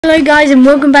Hello guys and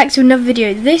welcome back to another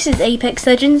video. This is Apex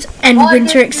Legends and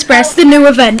Winter Express, the new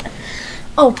event.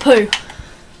 Oh poo.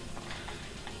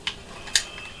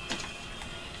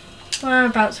 We're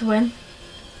about to win.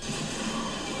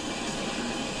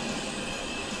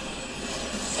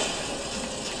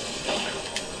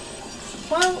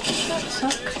 Well, that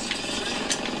sucks.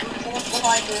 What's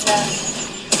behind you there?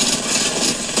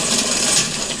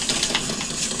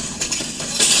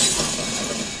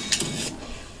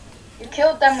 You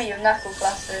killed them with your knuckle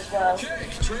cluster as well.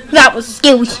 That was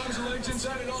skills.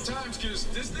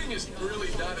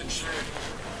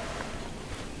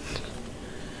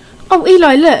 Oh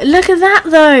Eli, look at that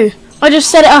though. I just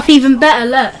set it up even better,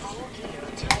 look.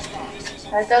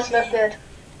 It does look good.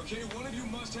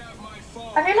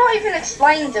 Have you not even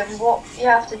explained them what you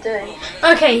have to do?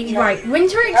 Okay, right.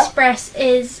 Winter Express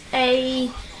is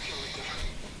a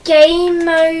game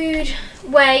mode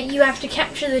where you have to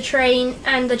capture the train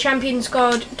and the champion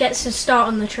squad gets to start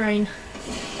on the train.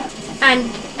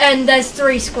 And there's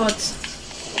 3 squads.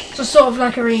 So sort of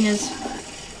like arenas.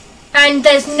 And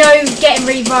there's no getting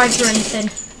revived or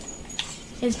anything.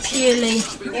 It's purely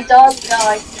You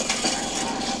die.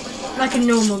 like a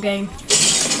normal game.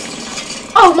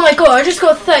 Oh my god, I just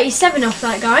got 37 off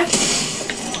that guy.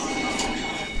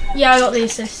 Yeah, I got the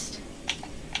assist.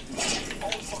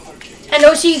 And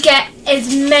also you get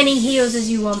as many heals as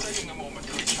you want.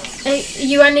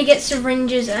 You only get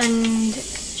syringes and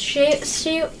shield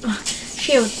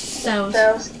cells.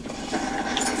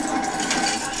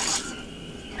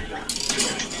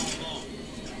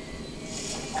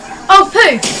 Oh,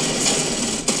 poo!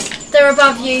 They're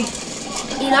above you,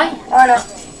 Eli. Oh no.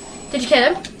 Did you kill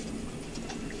him?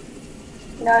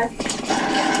 No.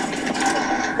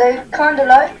 They're kinda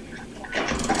low.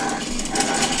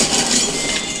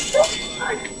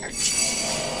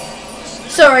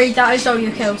 Sorry, that is all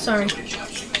your kill, sorry.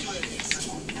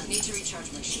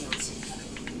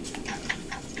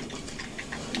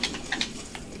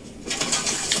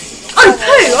 Oh,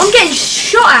 poo! I'm getting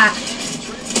shot at!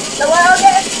 No way I'll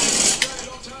get it.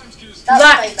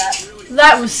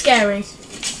 That was scary.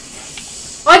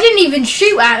 I didn't even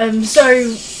shoot at him, so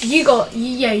you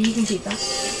can keep that.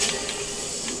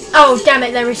 Oh, damn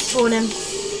it, they're respawning.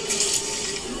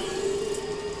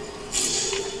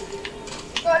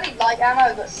 Got any light ammo?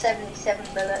 I've got 77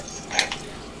 bullets.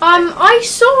 I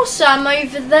saw some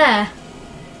over there.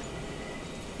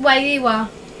 Where you are.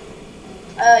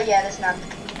 Yeah, there's none.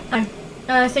 Oh,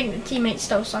 I think the teammate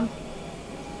stole some.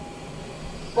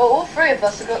 Well, all 3 of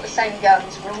us have got the same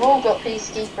guns. We've all got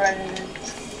Peacekeeper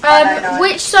and...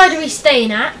 which side are we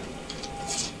staying at?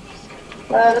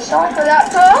 The side for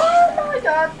that... Oh my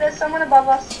god, there's someone above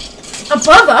us.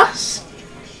 Above us?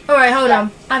 Alright, hold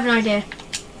on. I have an idea.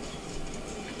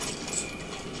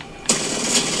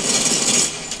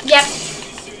 Yep.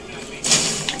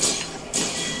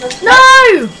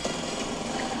 No!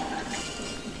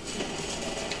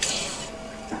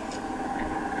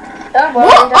 Don't worry,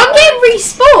 What? I'm getting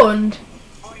respawned.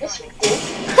 Yes, we did.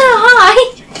 Hi.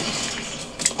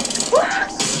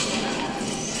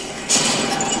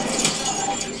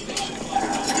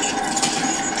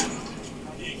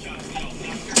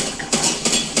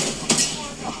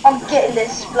 I'm getting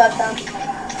this bloodhound.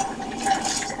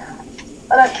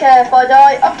 I don't care if I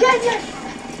die. I'm getting it.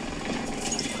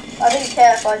 I didn't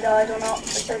care if I died or not,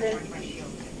 which I didn't.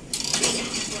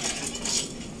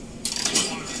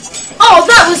 Oh,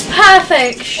 that was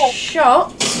perfect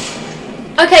shot.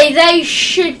 Okay, they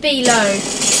should be low.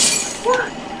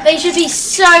 They should be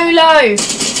so low.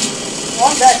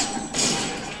 One dead.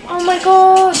 Oh my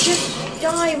god, just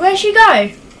die. Where'd she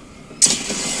go?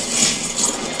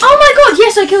 Oh my god,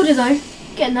 yes, I killed her though.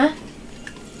 Getting there.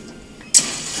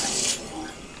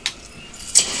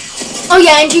 Oh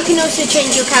yeah, and you can also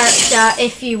change your character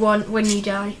if you want when you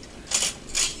die.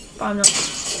 But I'm not.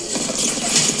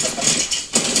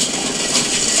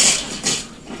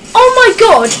 Oh my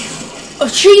god! Oh,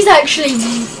 she's actually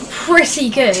pretty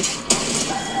good.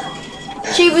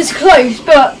 She was close,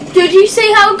 but did you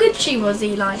see how good she was,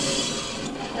 Eli?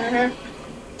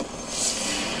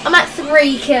 I'm at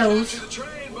 3 kills.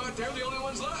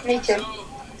 Me too.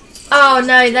 Oh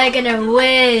no, they're gonna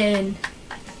win.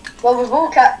 Well, we've all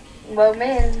cut. Well, me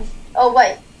and... Oh,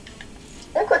 wait.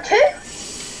 They've got 2?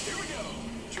 Here we go.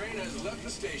 Train has left the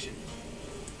station.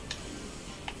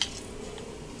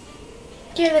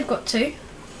 Yeah, they've got 2.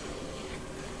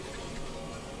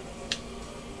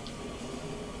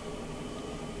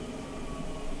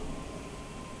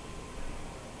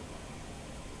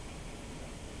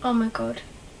 Oh my god.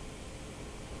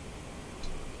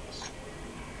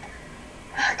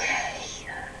 Okay.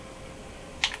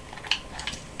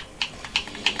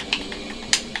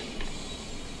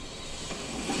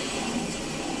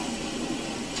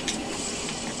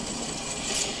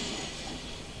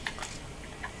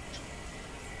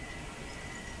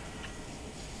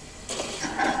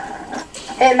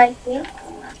 Hit matey.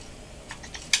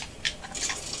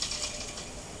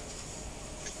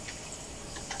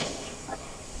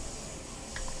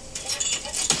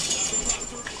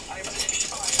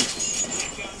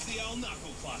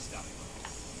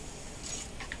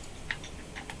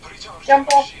 Jump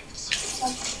off.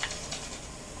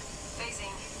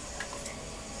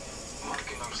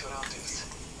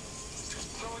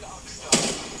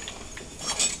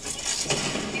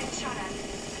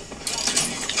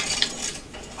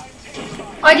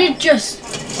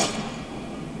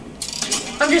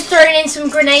 I'm just throwing in some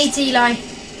grenades, Eli.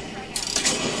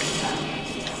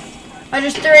 I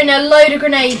just threw in a load of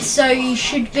grenades, so you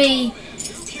should be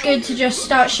good to just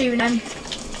start shooting them.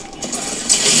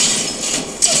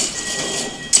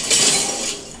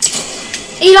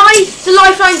 Eli, the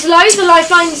lifeline's low, the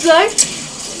lifeline's low.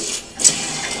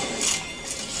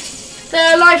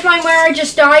 The lifeline where I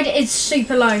just died is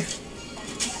super low.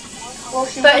 Well,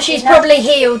 But she's probably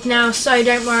healed now, so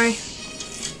don't worry.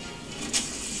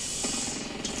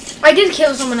 I did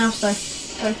kill someone else though.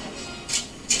 So.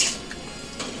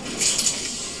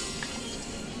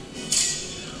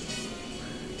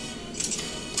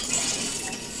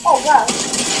 Oh wow.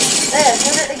 There,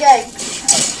 good at the game.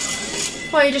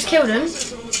 Oh, you just killed him?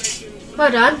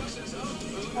 Well done.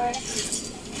 Right.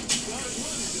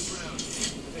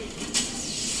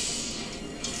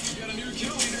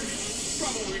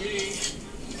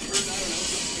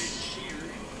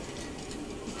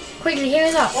 Quickly, here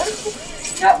is up. What is this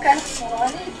shotgun? Oh, I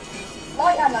need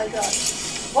light ammo,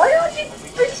 guys. Why aren't you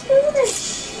respawning?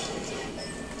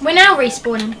 We're now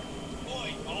respawning.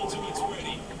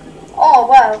 Oh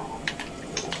wow.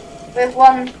 We have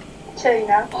 1, 2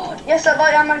 now. Yes, that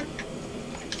light ammo.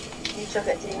 You took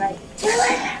it, teammate.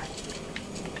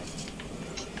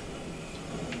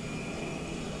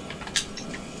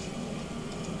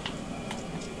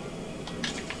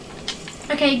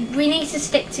 Okay, we need to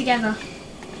stick together.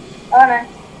 Oh no.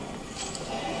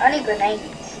 I need grenades.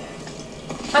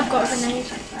 I've got a grenade.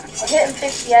 I've hit him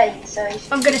 58, so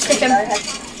he's I'm gonna stick him.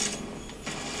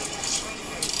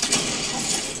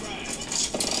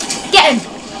 Get him!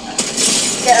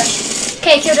 Get him.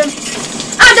 Okay, killed him.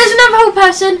 Ah, there's another whole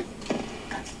person.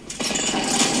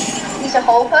 He's a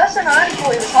whole person? I only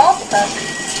thought he was half a person.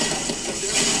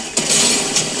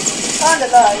 Kinda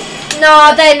low.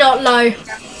 No, they're not low.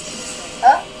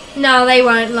 Huh? No, they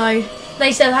weren't low.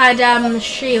 They still had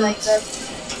shields.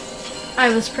 I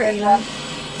was pretty low.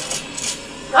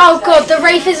 Oh god, the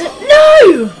Wraith isn't.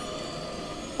 No!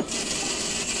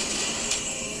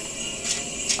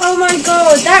 Oh my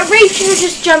god, that Wraith should have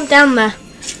just jumped down there.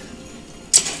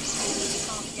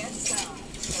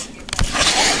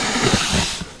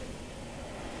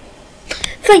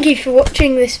 Thank you for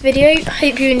watching this video.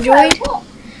 Hope you enjoyed.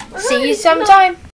 See you sometime.